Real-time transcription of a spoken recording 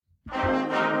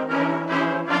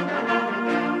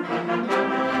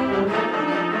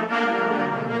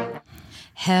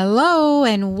Hello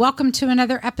and welcome to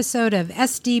another episode of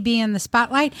SDB in the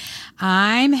Spotlight.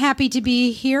 I'm happy to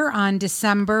be here on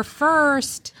December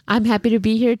 1st. I'm happy to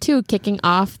be here too, kicking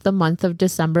off the month of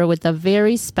December with a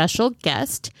very special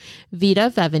guest,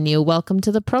 Vida Bevineau. Welcome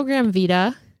to the program,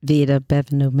 Vida. Vida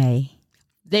Bevineau May.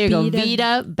 There you go,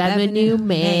 Vida Bevineau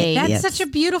May. That's such a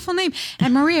beautiful name.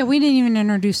 And Maria, we didn't even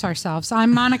introduce ourselves.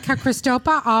 I'm Monica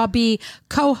Cristopa. I'll be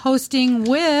co-hosting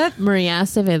with Maria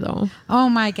Acevedo. Oh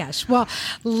my gosh. Well,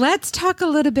 let's talk a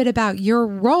little bit about your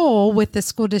role with the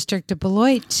School District of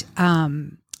Beloit,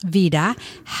 Vida.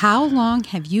 How long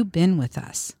have you been with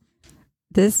us?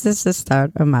 This is the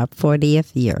start of my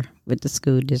 40th year with the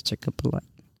School District of Beloit.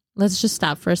 Let's just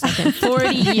stop for a second.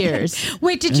 40 years.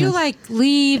 Wait, did you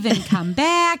leave and come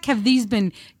back? Have these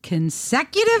been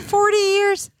consecutive 40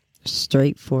 years?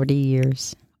 Straight 40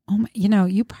 years. Oh my,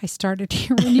 you probably started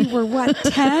here when you were,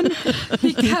 10?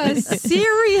 Because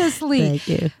seriously. Thank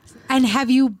you. And have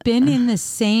you been in the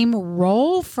same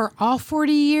role for all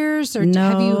 40 years? Or No.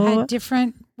 have you had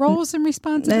different roles and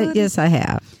responsibilities? Yes, I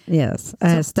have. Yes.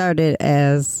 I started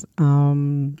as a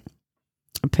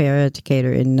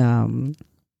paraeducator in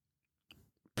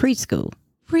preschool.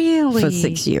 Really? For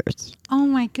 6 years. Oh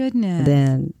my goodness.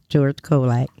 Then George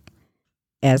Kolak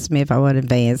asked me if I would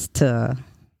advance to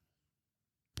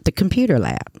the computer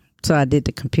lab. So I did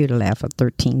the computer lab for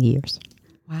 13 years.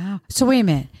 Wow. So wait a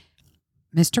minute.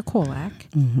 Mr. Kolak,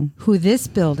 who this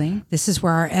is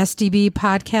where our SDB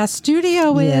podcast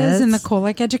studio is in the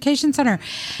Kolak Education Center.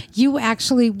 You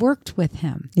actually worked with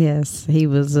him. Yes, he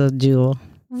was a jewel.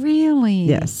 Really?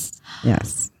 Yes,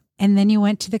 yes. And then you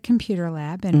went to the computer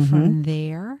lab, and from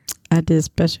there? I did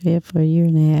special ed for a year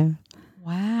and a half.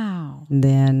 Wow.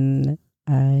 Then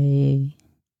I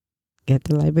got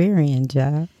the librarian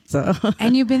job. So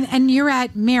and you're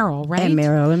at Merrill, right? At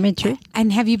Merrill Elementary.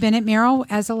 And have you been at Merrill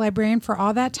as a librarian for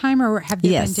all that time, or have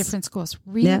you been different schools?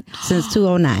 Really? Yeah, since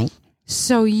 2009.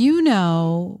 So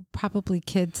probably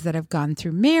kids that have gone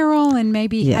through Merrill and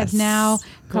maybe have now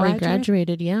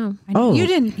graduated. Yeah. Oh, you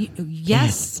didn't?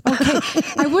 Yes. Okay.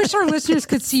 I wish our listeners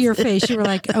could see your face. You were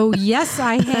like, "Oh, yes,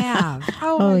 I have."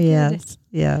 Oh yes,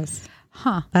 yes.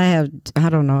 Huh? I have. I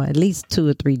don't know, at least 2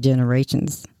 or 3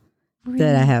 generations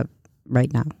that I have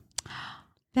right now.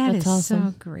 That's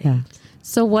awesome. So great. Yeah.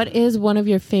 So, what is one of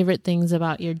your favorite things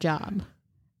about your job?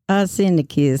 Seeing the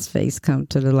kids' face come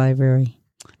to the library.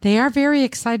 They are very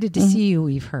excited to see you,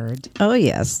 we've heard. Oh,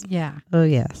 yes. Yeah. Oh,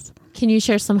 yes. Can you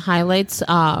share some highlights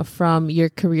from your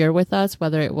career with us,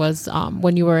 whether it was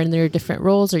when you were in your different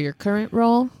roles or your current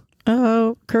role?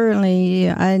 Oh, currently,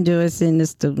 I enjoy seeing the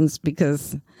students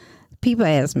because people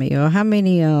ask me, how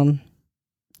many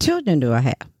children do I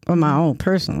have? Well, my own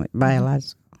personally,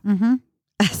 biological. Mm-hmm.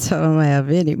 I don't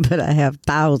have any, but I have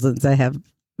thousands I have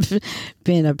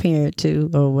been a parent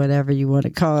to, or whatever you want to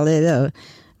call it, a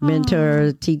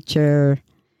mentor, teacher.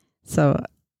 So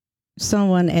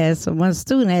one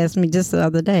student asked me just the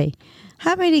other day,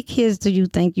 how many kids do you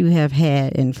think you have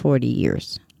had in 40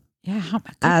 years? Yeah.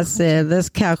 I said, let's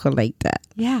calculate that.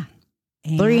 Yeah.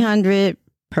 300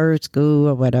 per school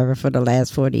or whatever for the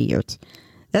last 40 years.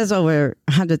 That's over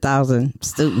 100,000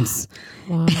 students,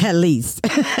 at least.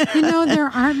 There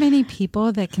aren't many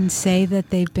people that can say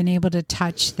that they've been able to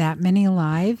touch that many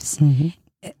lives,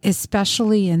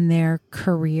 especially in their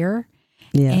career.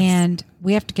 Yes. And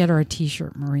we have to get her a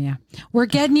T-shirt, Maria. We're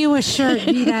getting you a shirt,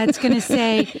 Vida. It's going to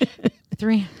say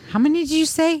how many did you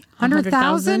say?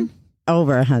 100,000?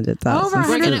 Over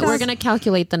 100,000. We're gonna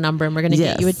calculate the number, and we're gonna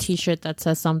get you a T-shirt that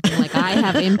says something like, "I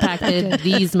have impacted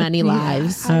these many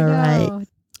lives." All right.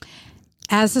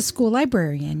 As a school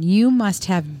librarian, you must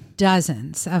have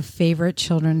dozens of favorite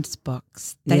children's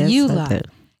books that you love. I do.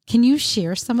 Can you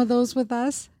share some of those with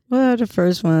us? Well, the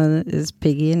first one is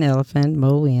Piggy and Elephant,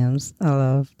 Mo Williams. I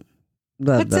love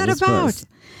What's that those about? books.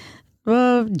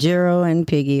 Well, Gerald and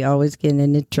Piggy always getting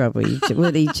into trouble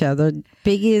with each other.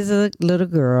 Piggy is a little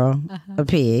girl, a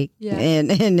pig, and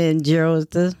then Gerald is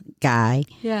the guy.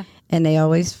 Yeah. And they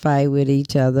always fight with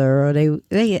each other, or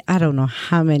they I don't know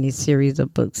how many series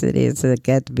of books it is. It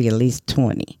got to be at least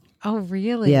 20. Oh,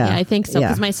 really? Yeah. Yeah, I think so,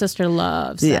 because my sister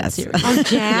loves that series. Oh,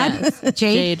 Jade? Yes.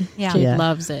 Jade? Yeah. Yeah. Jade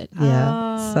loves it.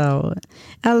 Yeah. So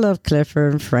I love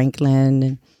Clifford and Franklin.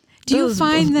 And do you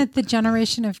find that the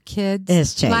generation of kids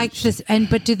has changed. like this?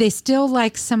 But do they still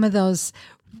like some of those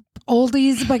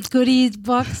oldies but goodies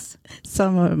books?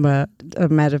 Some of them, a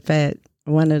matter of fact,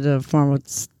 one of the former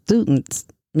students,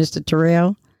 Mr.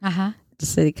 Terrell, the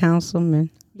city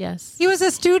councilman. Yes. He was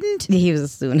a student? He was a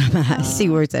student of mine. She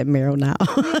works at Merrill now.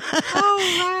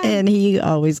 Oh, right. And he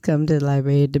always come to the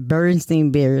library. The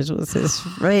Bernstein Bears was his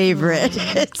favorite.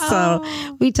 So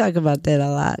we talk about that a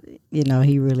lot.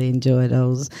 he really enjoyed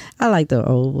those. I like the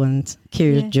old ones.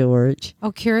 Curious George.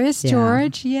 Oh, Curious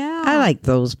George. Yeah. I like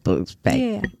those books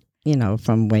back,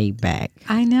 from way back.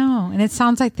 I know. And it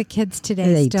sounds like the kids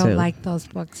today still like those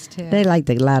books too. They like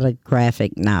a lot of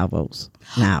graphic novels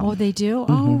now. Oh, they do?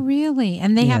 Mm-hmm. Oh, really?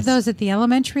 And they have those at the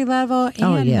elementary level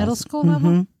and middle school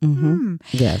level? Mm-hmm.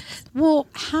 Yes. Well,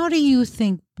 how do you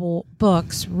think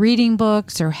books, reading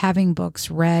books or having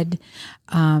books read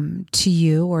to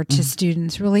you or to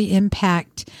students really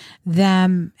impact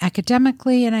them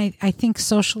academically and I think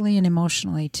socially and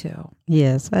emotionally too?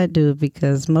 Yes, I do,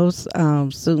 because most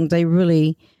students, they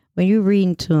really, when you're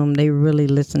reading to them, they really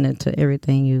listening to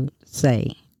everything you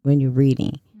say when you're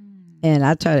reading. And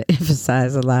I try to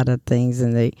emphasize a lot of things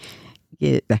and they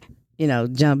get,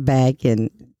 jump back. And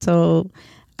so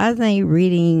I think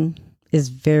reading is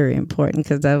very important,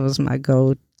 because that was my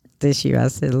goal this year. I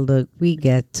said, look, we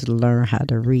got to learn how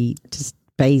to read, just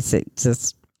basic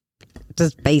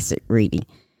reading.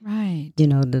 Right. To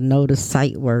know the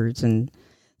sight words. And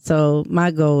so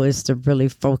my goal is to really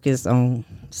focus on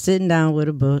sitting down with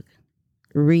a book,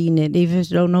 reading it, even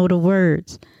if you don't know the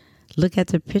words. Look at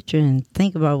the picture and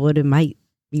think about what it might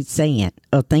be saying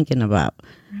or thinking about.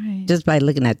 Right. Just by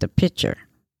looking at the picture.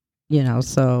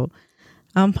 So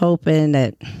I'm hoping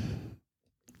that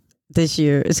this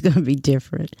year it's going to be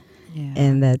different,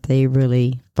 and that they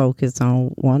really focus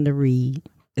on wanting to read,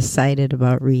 excited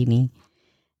about reading.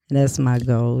 And that's my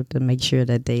goal, to make sure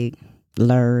that they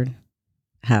learn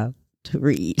how to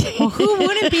read. Well, who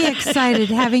wouldn't be excited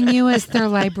having you as their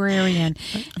librarian?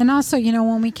 And also,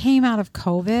 when we came out of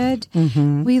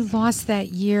COVID, we lost that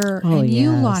year,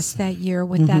 you lost that year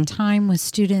with that time with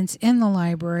students in the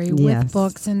library with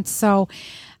books. And so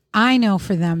I know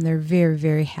for them, they're very,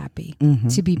 very happy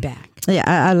to be back. Yeah,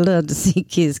 I love to see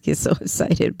kids get so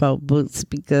excited about books,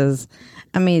 because,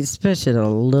 especially the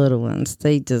little ones,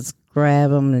 they just grab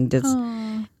them and just,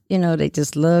 they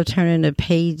just love turning the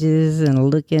pages and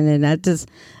looking. And I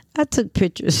took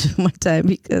pictures one time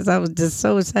because I was just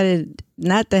so excited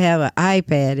not to have an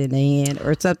iPad in the hand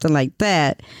or something like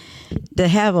that, to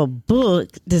have a book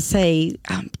to say,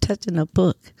 I'm touching a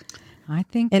book. I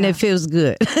think, and it feels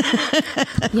good.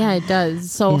 Yeah, it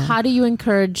does. So how do you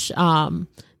encourage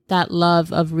that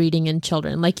love of reading in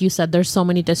children? Like you said, there's so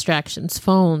many distractions,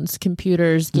 phones,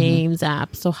 computers, games,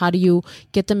 apps. So how do you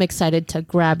get them excited to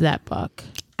grab that book?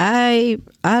 I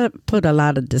put a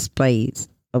lot of displays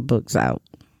of books out.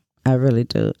 I really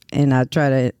do. And I try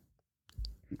to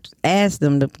ask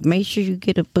them to make sure you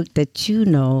get a book that you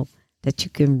know that you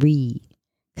can read.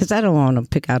 Because I don't want to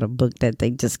pick out a book that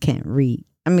they just can't read.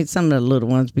 Some of the little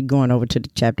ones be going over to the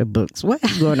chapter books. What are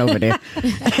you going over there?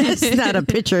 It's not a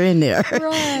picture in there.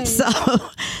 Right.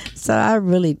 So I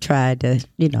really try to,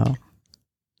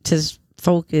 just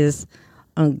focus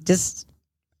on just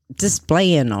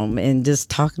displaying them and just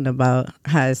talking about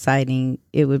how exciting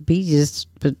it would be just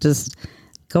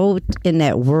go in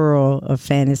that world of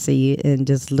fantasy and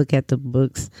just look at the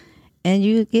books, and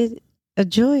you get a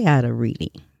joy out of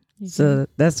reading. So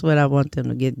that's what I want them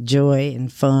to get, joy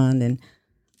and fun and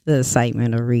the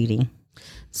excitement of reading.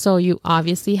 So you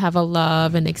obviously have a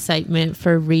love and excitement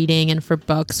for reading and for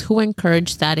books. Who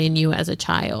encouraged that in you as a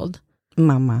child?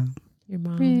 My mom. Your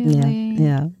mom? Really?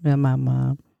 Yeah, my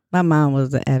mom. My mom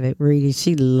was an avid reader.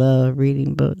 She loved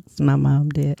reading books. My mom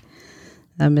did.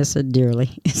 I miss her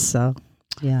dearly. So,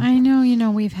 yeah. I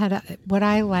know, we've had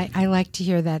I like to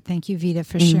hear that. Thank you, Vida,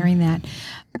 for sharing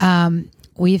that.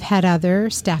 We've had other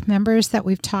staff members that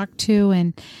we've talked to,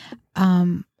 and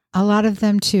a lot of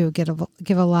them too give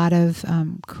a lot of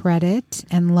credit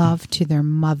and love to their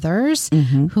mothers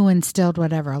who instilled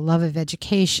a love of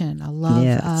education, a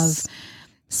love of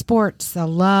sports, a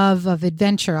love of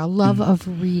adventure, a love of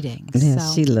reading. Yes,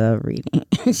 so, she loved reading.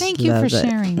 Thank you for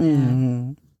sharing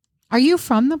that. Are you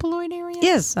from the Beloit area?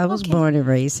 Yes, I was born and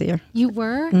raised here. You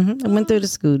were? I went through the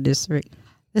school district.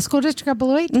 The school district of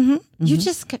Beloit?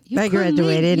 I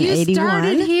graduated in 81. You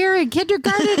started here in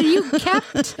kindergarten and you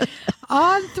kept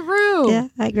on through. Yeah,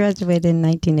 I graduated in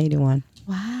 1981.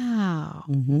 Wow.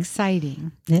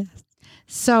 Exciting. Yes.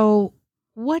 So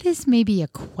what is maybe a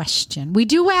question? We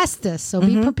do ask this, so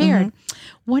be prepared.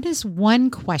 What is one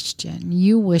question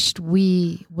you wished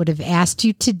we would have asked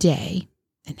you today,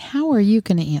 and how are you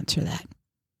going to answer that?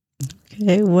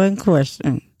 Okay, one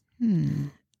question.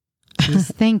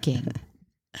 He's thinking.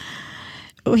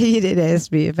 Well, he didn't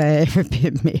ask me if I had ever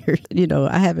been married.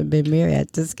 I haven't been married. I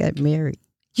just got married.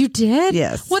 You did?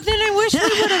 Yes. Well, then I wish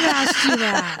we would have asked you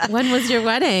that. When was your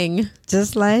wedding?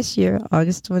 Just last year,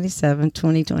 August 27,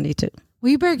 2022.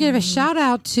 We better give a shout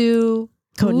out to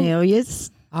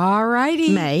Cornelius. All righty.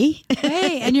 May.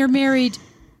 Hey, and you're married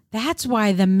That's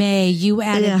why the May, you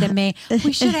added the May.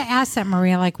 We should have asked that,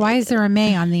 Maria. Like, why is there a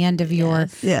May on the end of your,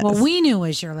 what we knew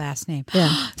was your last name?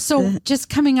 Yeah. So just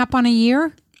coming up on a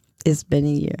year? It's been a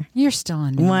year. You're still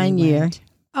in 1 year.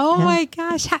 Oh my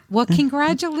gosh. Well,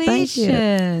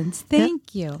 congratulations.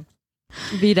 Thank you.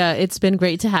 Vida, it's been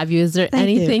great to have you. Is there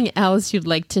anything else you'd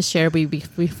like to share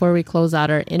before we close out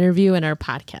our interview and our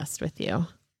podcast with you?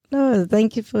 No,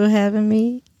 thank you for having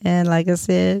me. And like I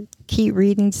said, keep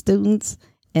reading, students.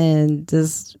 And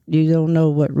just, you don't know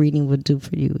what reading would do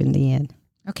for you in the end.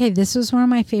 Okay, this was one of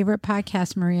my favorite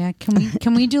podcasts, Maria.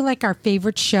 Can we do like our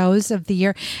favorite shows of the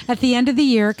year at the end of the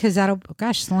year? Because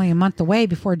it's only a month away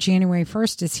before January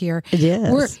 1st is here.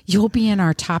 Yes. You'll be in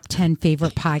our top 10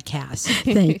 favorite podcasts.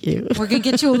 Thank you. We're going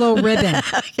to get you a little ribbon.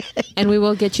 Okay. And we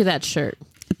will get you that shirt.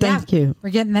 Thank you.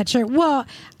 We're getting that shirt. Well,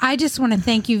 I just want to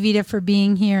thank you, Vida, for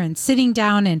being here and sitting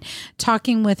down and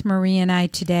talking with Marie and I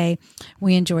today.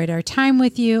 We enjoyed our time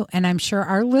with you, and I'm sure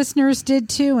our listeners did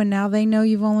too. And now they know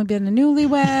you've only been a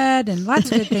newlywed and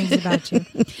lots of good things about you.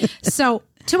 So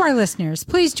to our listeners,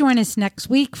 please join us next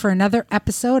week for another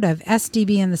episode of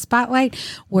SDB in the Spotlight,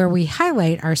 where we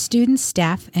highlight our students,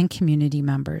 staff, and community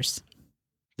members.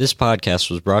 This podcast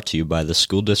was brought to you by the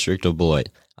School District of Beloit.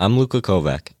 I'm Luka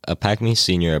Kovac, a PACME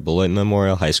senior at Beloit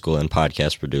Memorial High School and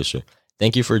podcast producer.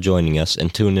 Thank you for joining us,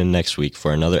 and tune in next week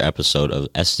for another episode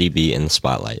of SDB in the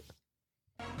Spotlight.